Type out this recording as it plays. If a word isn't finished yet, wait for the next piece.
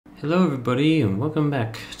Hello everybody and welcome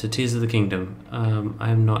back to Tears of the Kingdom.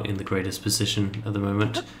 I am not in the greatest position at the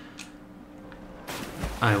moment.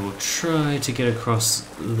 I will try to get across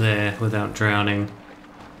there without drowning.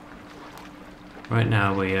 Right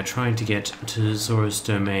now we are trying to get to Zora's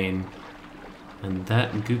domain. And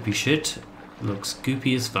that goopy shit looks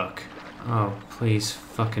goopy as fuck. Oh, please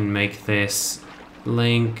fucking make this.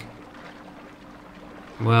 Link.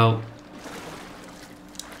 Well...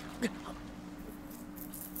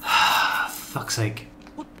 fuck's sake.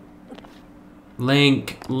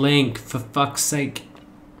 Link, for fuck's sake.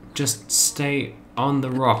 Just stay on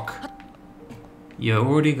the rock. You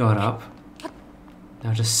already got up.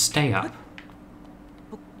 Now just stay up.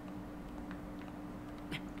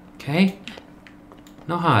 Okay?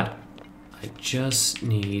 Not hard. I just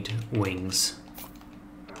need wings.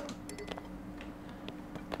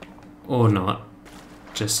 Or not.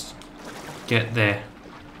 Just get there.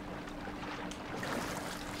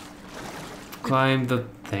 Climb the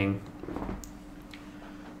thing.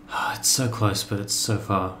 Oh, it's so close, but it's so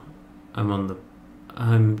far.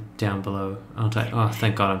 I'm down below, aren't I? Oh,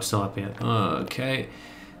 thank God I'm still up here. Oh, okay.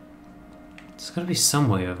 There's gotta be some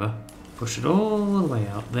way over. Push it all the way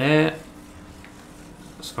out there.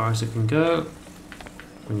 As far as it can go.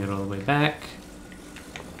 Bring it all the way back.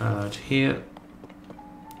 To here.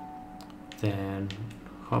 Then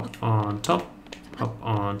hop on top. Hop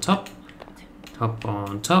on top. Hop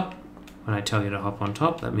on top. When I tell you to hop on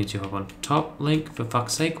top, that means you hop on top. Link, for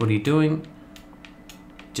fuck's sake, what are you doing?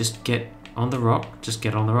 Just get on the rock. Just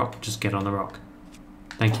get on the rock. Just get on the rock.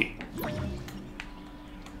 Thank you.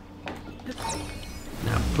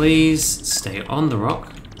 Now please stay on the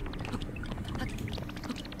rock.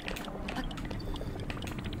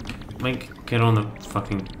 Link, get on the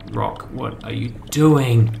fucking rock. What are you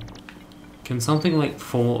doing? Can something like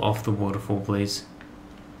fall off the waterfall, please?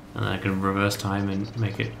 And then I can reverse time and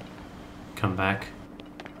make it come back.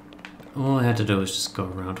 All I had to do was just go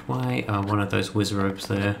around. Why are one of those whiz ropes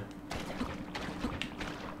there?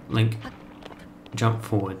 Link, jump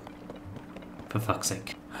forward. For fuck's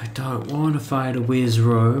sake. I don't want to fight a whiz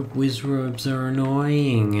rope. Whiz ropes are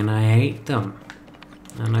annoying and I hate them.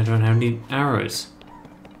 And I don't have any arrows.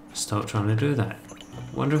 Stop trying to do that.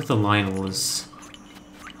 Wonder if the Lionel is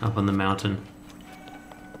up on the mountain.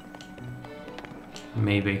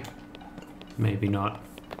 Maybe. Maybe not.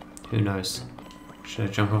 Who knows? Should I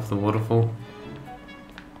jump off the waterfall?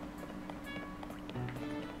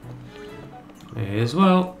 May as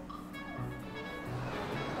well.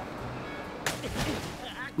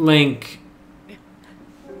 Link.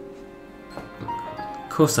 Of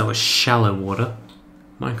course that was shallow water.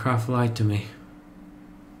 Minecraft lied to me.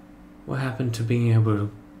 What happened to being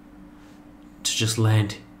able to just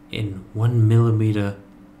land in 1 millimeter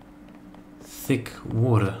thick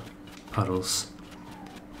water puddles?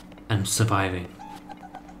 And surviving.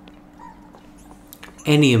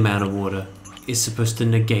 Any amount of water is supposed to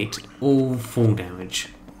negate all fall damage.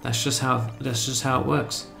 That's just how it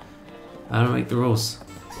works. I don't make the rules.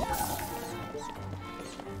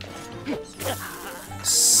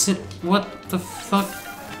 What the fuck?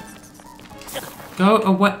 Go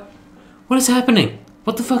away. What is happening?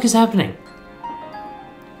 What the fuck is happening?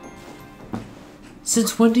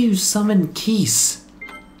 Since when do you summon Keys?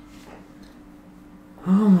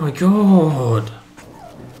 Oh my god.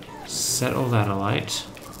 Set all that alight.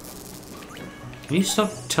 Can you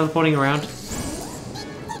stop teleporting around?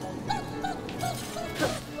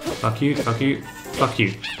 Fuck you, fuck you, fuck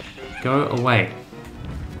you. Go away.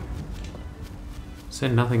 Is there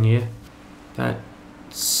nothing here?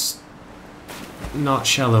 That's not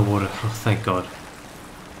shallow water. Oh, thank God.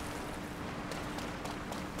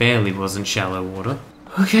 Barely wasn't shallow water.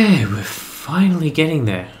 Okay, we're finally getting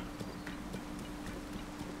there.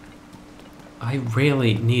 I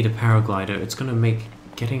really need a paraglider. It's gonna make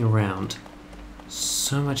getting around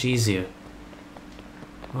so much easier.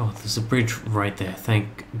 Oh, there's a bridge right there.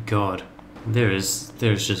 Thank God. There's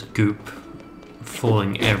just goop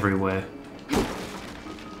falling everywhere.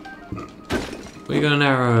 We got an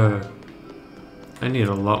arrow. I need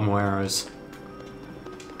a lot more arrows.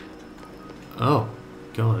 Oh,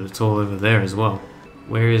 God, it's all over there as well.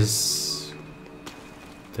 Where is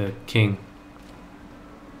the king?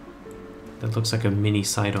 That looks like a mini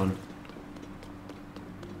Sidon.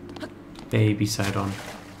 Baby Sidon.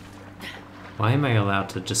 Why am I allowed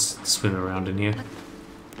to just swim around in here?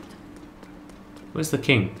 Where's the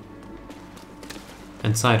king?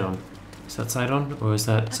 And Sidon. Is that Sidon? Or is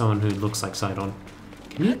that someone who looks like Sidon?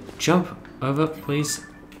 Can you jump over, please?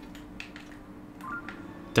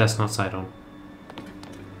 That's not Sidon.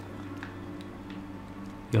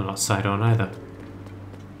 You're not Sidon either.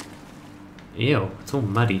 Ew, it's all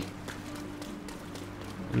muddy.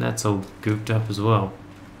 And that's all gooped up as well.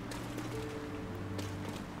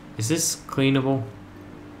 Is this cleanable?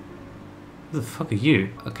 Who the fuck are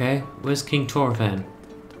you? Okay, where's King Torfan?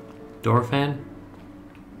 Dorfan?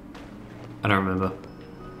 I don't remember.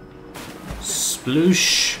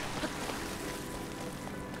 Sploosh!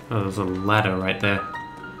 Oh, there's a ladder right there.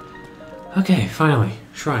 Okay, finally,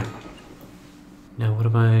 shrine. Now what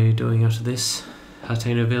am I doing after this?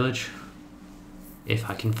 Hateno village? If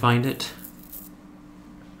I can find it.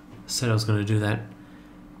 I said I was going to do that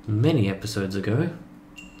many episodes ago.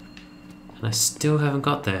 And I still haven't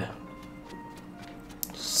got there.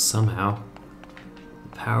 Somehow.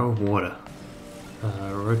 The power of water.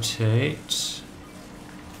 Rotate.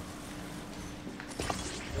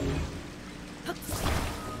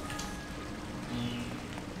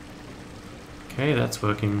 Okay, that's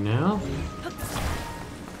working now.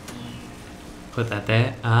 Put that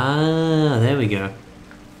there. Ah, there we go.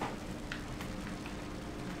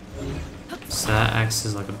 So that acts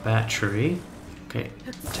as like a battery. Okay,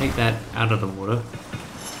 take that out of the water.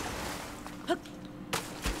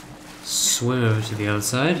 Swim over to the other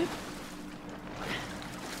side.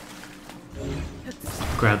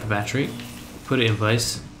 Grab the battery. Put it in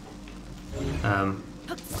place.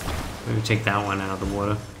 Maybe take that one out of the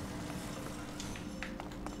water.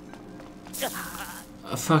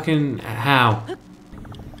 Fucking how?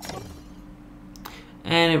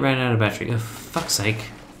 And it ran out of battery. Oh, fuck's sake.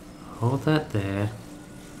 Hold that there.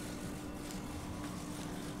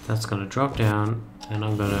 That's gonna drop down, and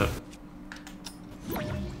I'm gonna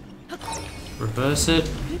reverse it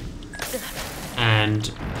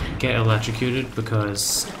and get electrocuted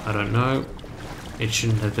because I don't know. It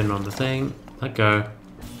shouldn't have been on the thing. Let go.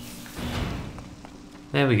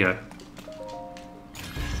 There we go.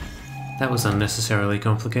 That was unnecessarily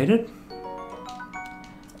complicated.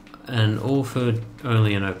 And all for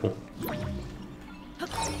only an opal.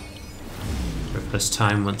 Reverse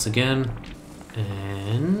time once again.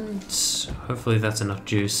 And hopefully that's enough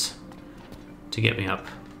juice to get me up.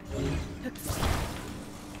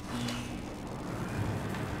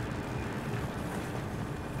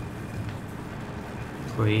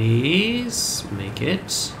 Please make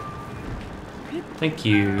it. Thank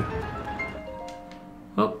you.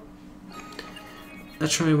 Oh. That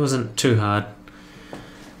try wasn't too hard.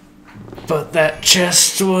 But that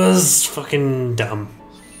chest was fucking dumb.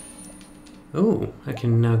 Oh, I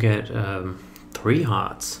can now get 3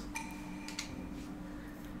 hearts.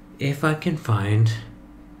 If I can find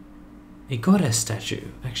a goddess statue.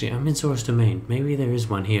 Actually, I'm in Source Domain. Maybe there is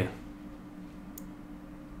one here.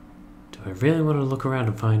 Do I really want to look around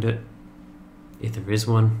and find it? If there is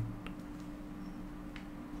one.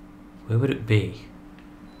 Where would it be?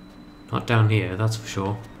 Not down here, that's for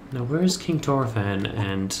sure. Now, where is King Torfan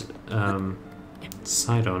and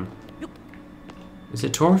Sidon? Is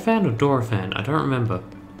it Torfan or Dorfan? I don't remember.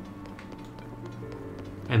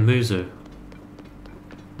 And Muzu.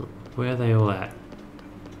 Where are they all at?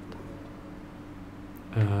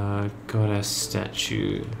 Goddess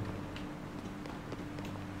statue.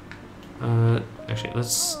 Actually,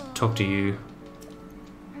 let's talk to you.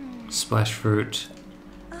 Splash fruit.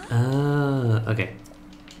 Okay.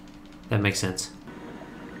 That makes sense.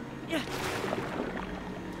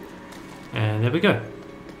 And there we go.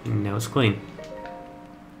 Now it's clean.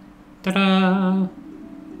 Ta-da!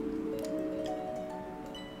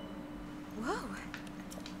 Whoa.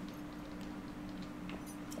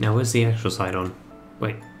 Now where's the actual Sidon?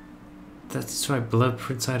 Wait. That's right, beloved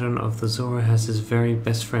Prince Sidon of the Zora has his very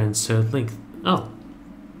best friend, Sir Link. Oh.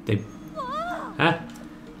 They... Huh?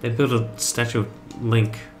 They built a statue of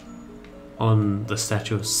Link on the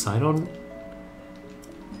statue of Sidon?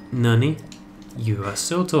 Nani? You are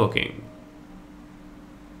still talking.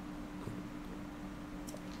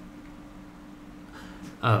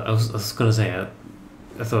 I was gonna say,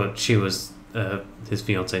 I thought she was his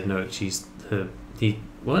fiancée. No, she's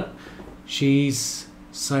what? She's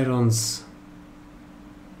Sidon's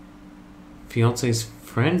fiancé's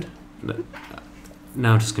friend?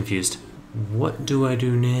 Now I'm just confused. What do I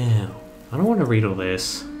do now? I don't want to read all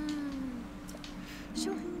this.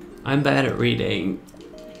 Sure. I'm bad at reading.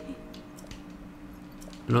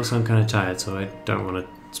 And also I'm kind of tired, so I don't want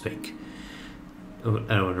to speak. I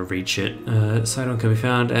don't want to read shit. Sidon can be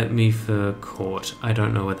found at Mifa Court. I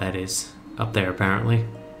don't know what that is. Up there, apparently.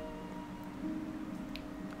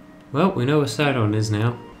 Well, we know where Sidon is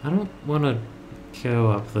now. I don't want to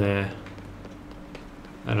go up there.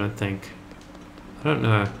 I don't think. I don't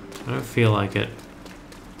know. I don't feel like it.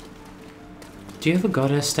 Do you have a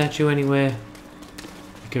goddess statue anywhere?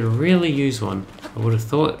 I could really use one. I would have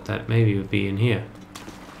thought that maybe it would be in here.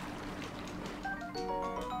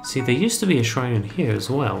 See, there used to be a shrine in here as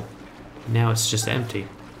well. Now it's just empty.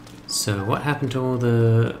 So what happened to all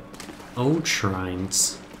the old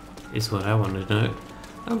shrines is what I want to know.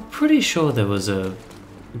 I'm pretty sure there was a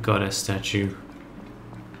goddess statue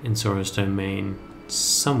in Sora's domain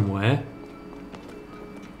somewhere.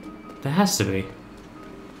 There has to be.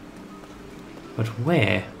 But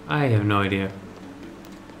where? I have no idea.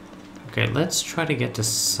 Okay, let's try to get to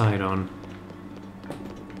Sidon.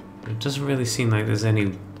 It doesn't really seem like there's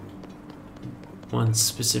any one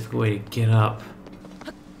specific way to get up.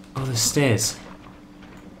 Oh, there's stairs.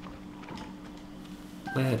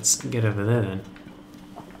 Let's get over there then.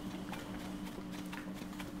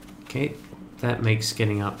 Okay, that makes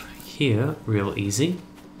getting up here real easy.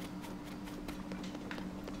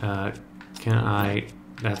 Can I...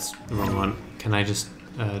 That's the wrong one. Can I just...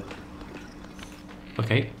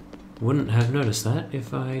 Okay. Wouldn't have noticed that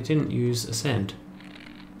if I didn't use Ascend.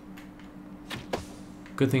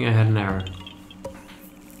 Good thing I had an arrow.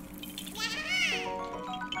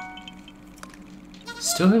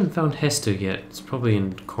 Still haven't found Hester yet. It's probably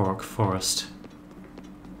in Korok Forest.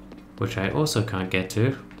 Which I also can't get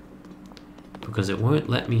to. Because it won't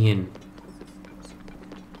let me in.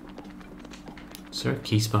 Is there a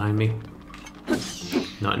keys behind me?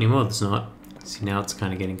 Not anymore, there's not. See, now it's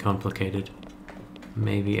kind of getting complicated.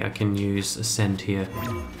 Maybe I can use Ascend here.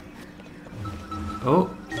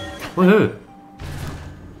 Oh! Woohoo!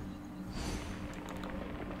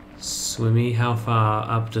 Swimmy, how far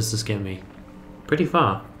up does this get me? Pretty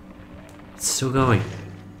far. It's still going.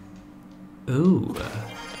 Ooh.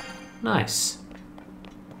 Nice.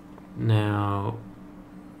 Now...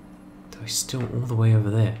 Do I still all the way over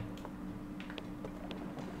there?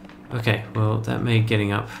 Okay, well that made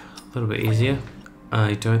getting up a little bit easier.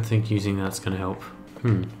 I don't think using that's going to help.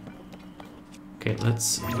 Okay,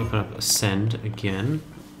 let's open up Ascend again.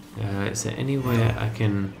 Is there anywhere I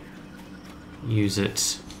can use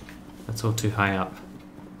it? That's all too high up.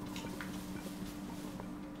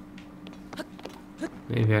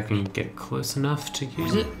 Maybe I can get close enough to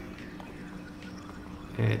use it?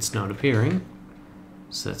 It's not appearing.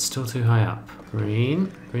 So that's still too high up.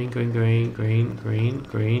 Green, green, green, green, green, green,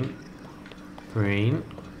 green, green,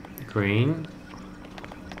 green,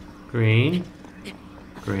 green,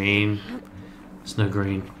 green. There's no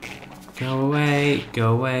green. Go away,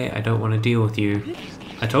 go away. I don't want to deal with you.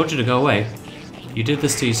 I told you to go away. You did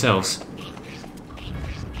this to yourselves.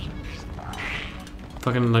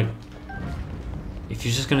 Fucking like... If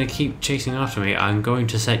you're just gonna keep chasing after me, I'm going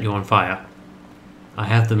to set you on fire. I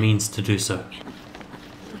have the means to do so.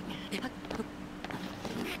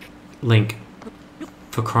 Link,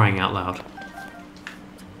 for crying out loud.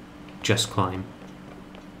 Just climb.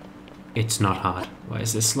 It's not hard. Why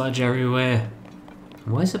is there sludge everywhere?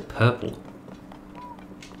 Why is it purple?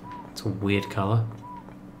 It's a weird color.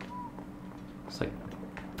 It's like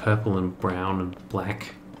purple and brown and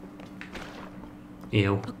black.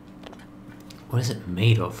 Ew. What is it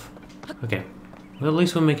made of? Okay. Well, at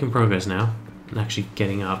least we're making progress now. And actually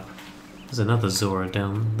getting up. There's another Zora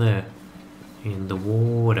down there. In the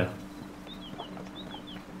water.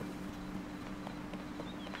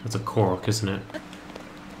 That's a Korok, isn't it?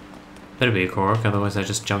 Better be a Korok, otherwise I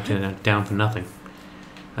just jumped in down for nothing.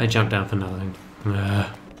 I jumped down for nothing.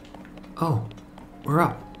 Oh, we're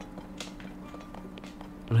up.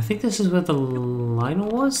 And I think this is where the liner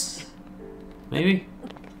was? Maybe?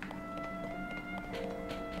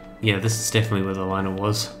 Yeah, this is definitely where the liner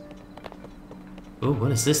was. Oh,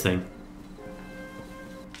 what is this thing?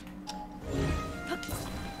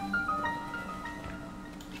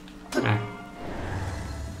 Ah.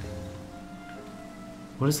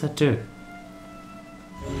 What does that do?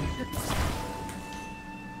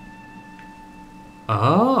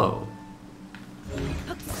 Oh!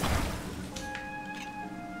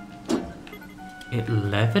 It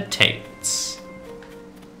levitates.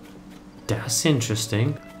 That's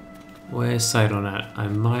interesting. Where's Sidon at? I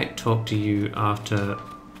might talk to you after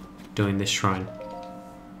doing this shrine.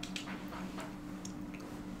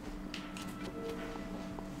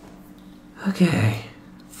 Okay,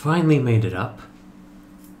 finally made it up.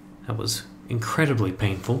 That was incredibly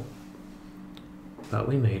painful. But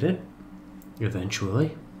we made it.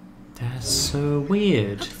 Eventually. That's so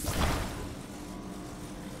weird.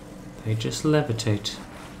 They just levitate.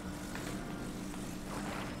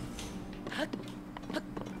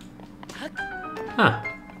 Huh.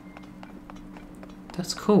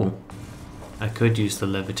 That's cool. I could use the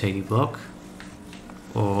levitating block.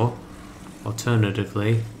 Or,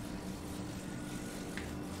 alternatively,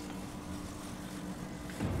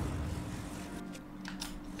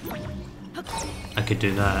 I could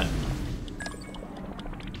do that.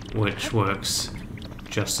 Which works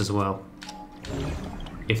just as well.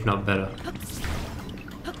 If not better.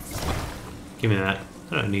 Give me that.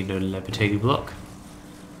 I don't need no levitating block.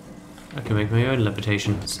 I can make my own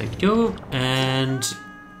levitation. Thank you. And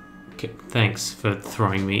okay, thanks for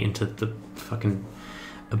throwing me into the fucking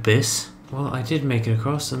abyss. Well, I did make it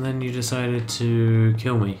across, and then you decided to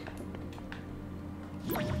kill me.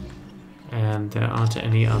 And there aren't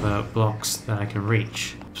any other blocks that I can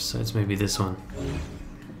reach. So it's maybe this one.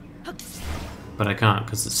 But I can't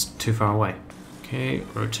because it's too far away. Okay,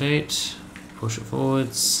 rotate, push it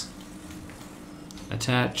forwards,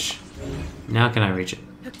 attach. Now can I reach it?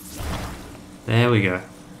 There we go.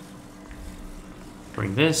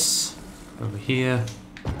 Bring this over here.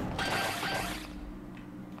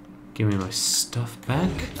 Give me my stuff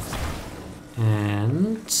back.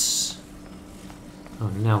 And... oh,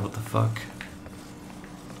 now what the fuck?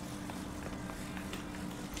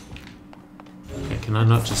 Okay, can I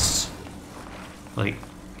not just, like,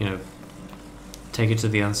 you know, take it to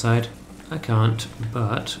the other side? I can't,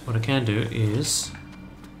 but what I can do is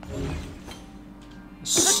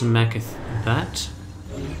smacketh that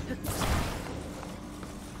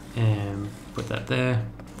and put that there.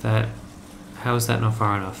 That, how is that not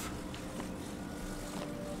far enough?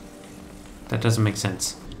 That doesn't make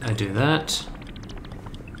sense. I do that.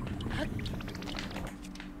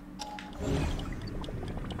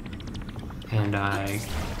 And I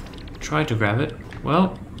try to grab it.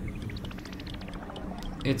 Well,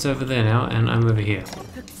 it's over there now, and I'm over here.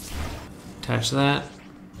 Attach that.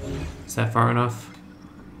 Is that far enough?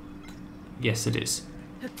 Yes, it is.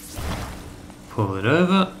 Pull it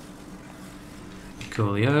over.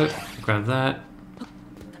 Coolio. Grab that.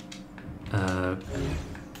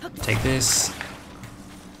 Take this.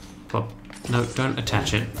 Pop. No, don't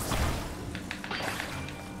attach it.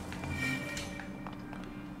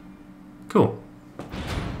 Cool.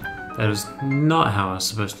 That is not how I was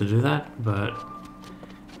supposed to do that, but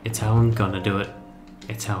it's how I'm gonna do it.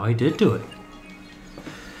 It's how I did do it.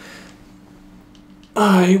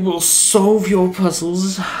 I will solve your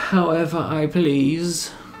puzzles however I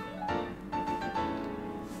please.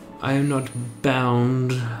 I am not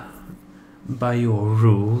bound by your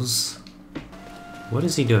rules. What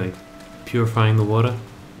is he doing? Purifying the water?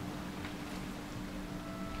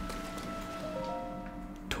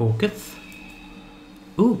 Talketh?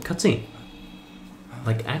 Ooh, cutscene.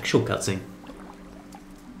 Like actual cutscene.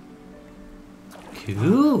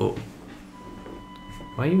 Cool.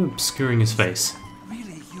 Why are you obscuring his face?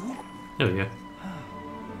 Really, you? There we go.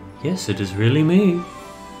 Yes, it is really me.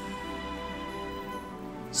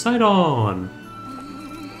 Sidon!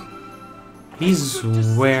 He's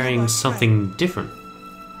wearing something different.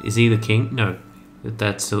 Is he the king? No.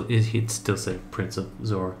 That's still, it still said Prince of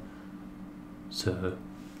Zora. So,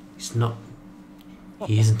 he's not...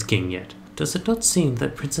 he isn't king yet. Does it not seem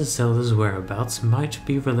that Princess Zelda's whereabouts might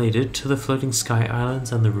be related to the floating sky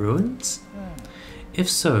islands and the ruins? If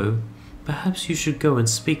so, perhaps you should go and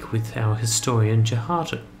speak with our historian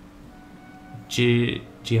Giotto.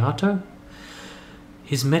 Giotto?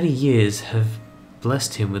 His many years have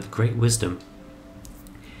blessed him with great wisdom.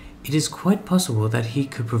 It is quite possible that he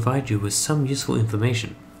could provide you with some useful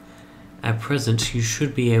information. At present, you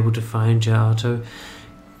should be able to find Giotto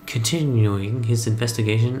continuing his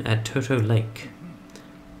investigation at Toto Lake.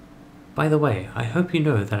 By the way, I hope you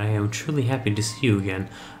know that I am truly happy to see you again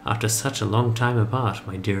after such a long time apart,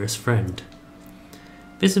 my dearest friend.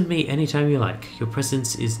 Visit me anytime you like. Your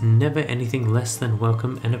presence is never anything less than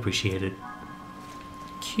welcome and appreciated.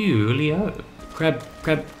 Coolio. Crab,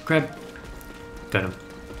 crab, crab. Got him.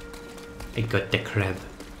 I got the crab.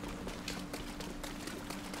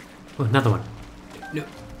 Oh, another one. No.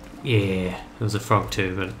 Yeah, it was a frog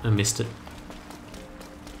too, but I missed it.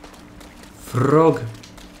 Frog.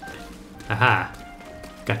 Aha.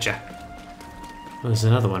 Gotcha. Oh, there's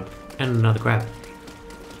another one. And another crab.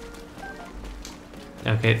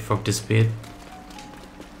 Okay, frog disappeared.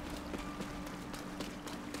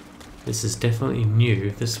 This is definitely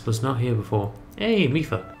new. This was not here before. Hey,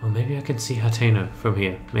 Mifa. Or maybe I can see Hateno from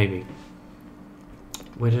here. Maybe.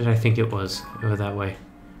 Where did I think it was? Over that way.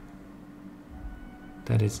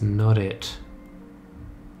 That is not it.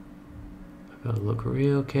 I've got to look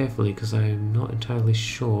real carefully because I'm not entirely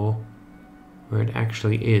sure where it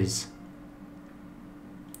actually is.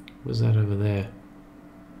 Was that over there?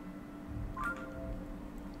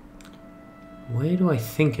 Where do I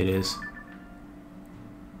think it is?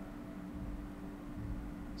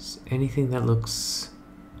 Anything that looks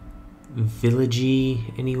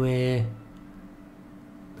villagey anywhere?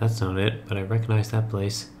 That's not it, but I recognize that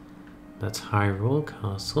place. That's Hyrule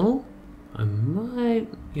Castle. I might,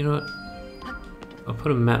 you know what? I'll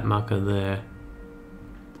put a map marker there.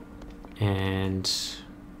 And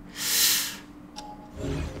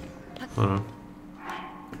hold on.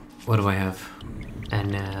 What do I have?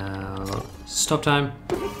 And now stop time.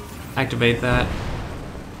 Activate that.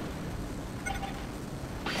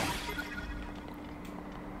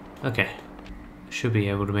 Okay. Should be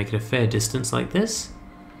able to make it a fair distance like this.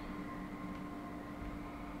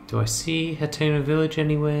 Do I see Hateno Village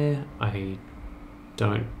anywhere? I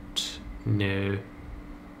don't know.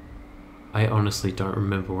 I honestly don't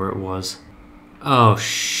remember where it was. Oh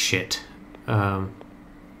shit.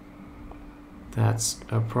 That's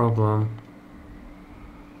a problem.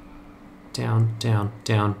 Down, down,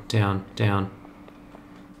 down, down, down.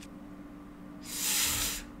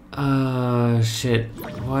 Shit.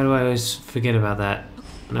 Why do I always forget about that?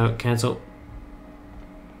 No, cancel.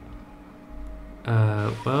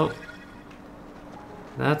 Well,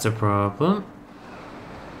 that's a problem.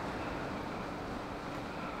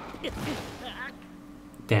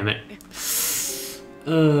 Damn it.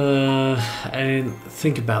 I didn't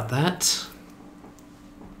think about that.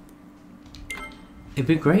 It'd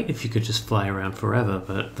be great if you could just fly around forever,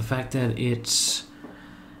 but the fact that it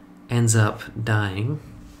ends up dying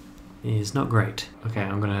is not great. Okay,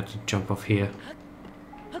 I'm gonna have to jump off here.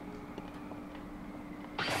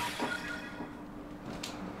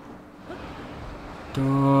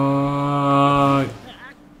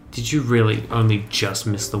 Did you really only just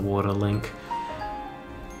miss the water, Link?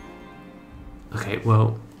 Okay,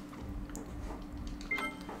 well,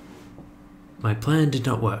 my plan did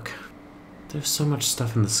not work. There's so much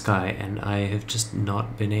stuff in the sky and I have just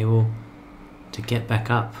not been able to get back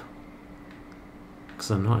up. Because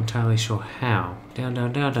I'm not entirely sure how. Down,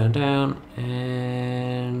 down, down, down, down,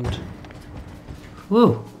 and...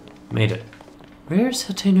 whoa! Made it. Where is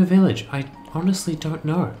Hateno Village? I honestly don't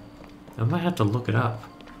know. I might have to look it up.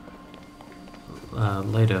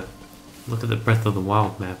 Later. Look at the Breath of the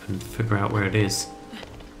Wild map and figure out where it is.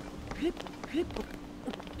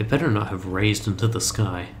 It better not have raised into the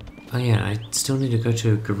sky. Oh yeah, I still need to go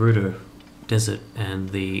to Gerudo Desert and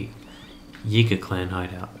the Yiga clan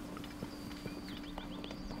hideout.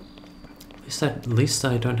 At least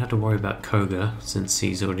I don't have to worry about Koga, since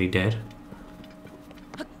he's already dead.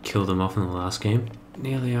 Killed him off in the last game.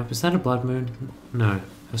 Nearly up. Is that a blood moon? No,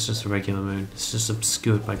 that's just a regular moon. It's just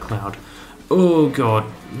obscured by cloud. Oh god.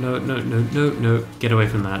 No, no, no, no, no. Get away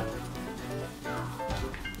from that.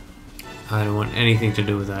 I don't want anything to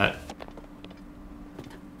do with that.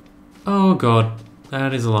 Oh god.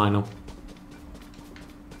 That is a Lionel.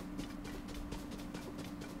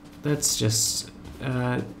 That's just...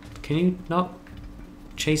 can you not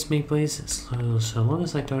chase me, please? So long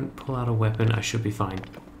as I don't pull out a weapon, I should be fine.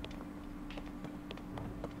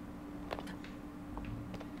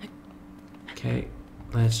 Okay,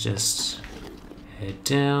 let's just head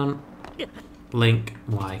down. Link,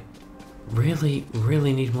 why? Really,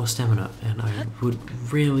 really need more stamina, and I would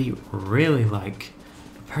really, really like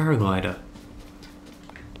a paraglider.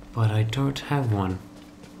 But I don't have one.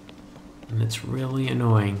 And it's really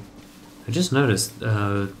annoying. I just noticed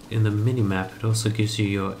in the minimap it also gives you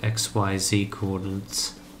your XYZ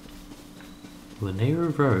coordinates.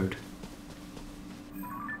 Linnea Road.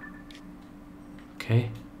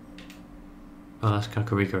 Okay. Oh, that's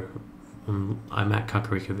Kakariko. I'm at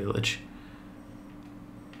Kakariko Village.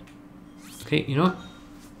 Okay, you know what?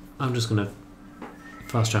 I'm just gonna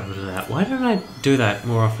fast travel to that. Why don't I do that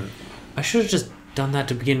more often? I should have just done that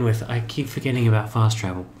to begin with. I keep forgetting about fast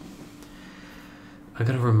travel. I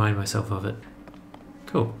gotta remind myself of it.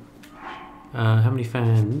 Cool. How many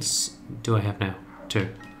fans do I have now? 2.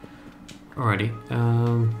 Alrighty.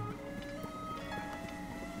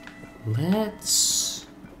 Let's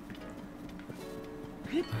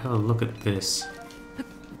have a look at this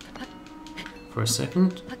for a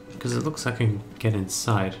second, because it looks like I can get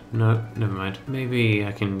inside. No, never mind. Maybe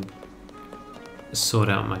I can sort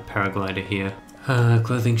out my paraglider here.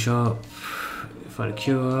 Clothing shop. Find a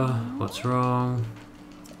cure. What's wrong?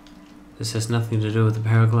 This has nothing to do with the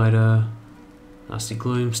paraglider. Nasty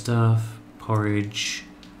gloom stuff. Porridge.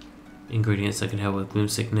 Ingredients that can help with gloom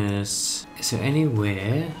sickness. Is there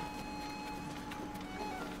anywhere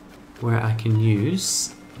where I can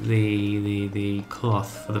use the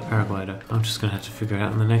cloth for the paraglider? I'm just gonna have to figure it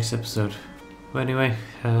out in the next episode. But anyway,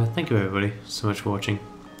 thank you everybody so much for watching.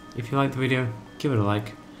 If you liked the video, give it a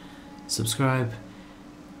like, subscribe,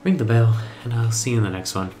 ring the bell, and I'll see you in the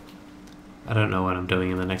next one. I don't know what I'm doing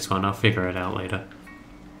in the next one, I'll figure it out later.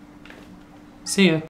 See ya!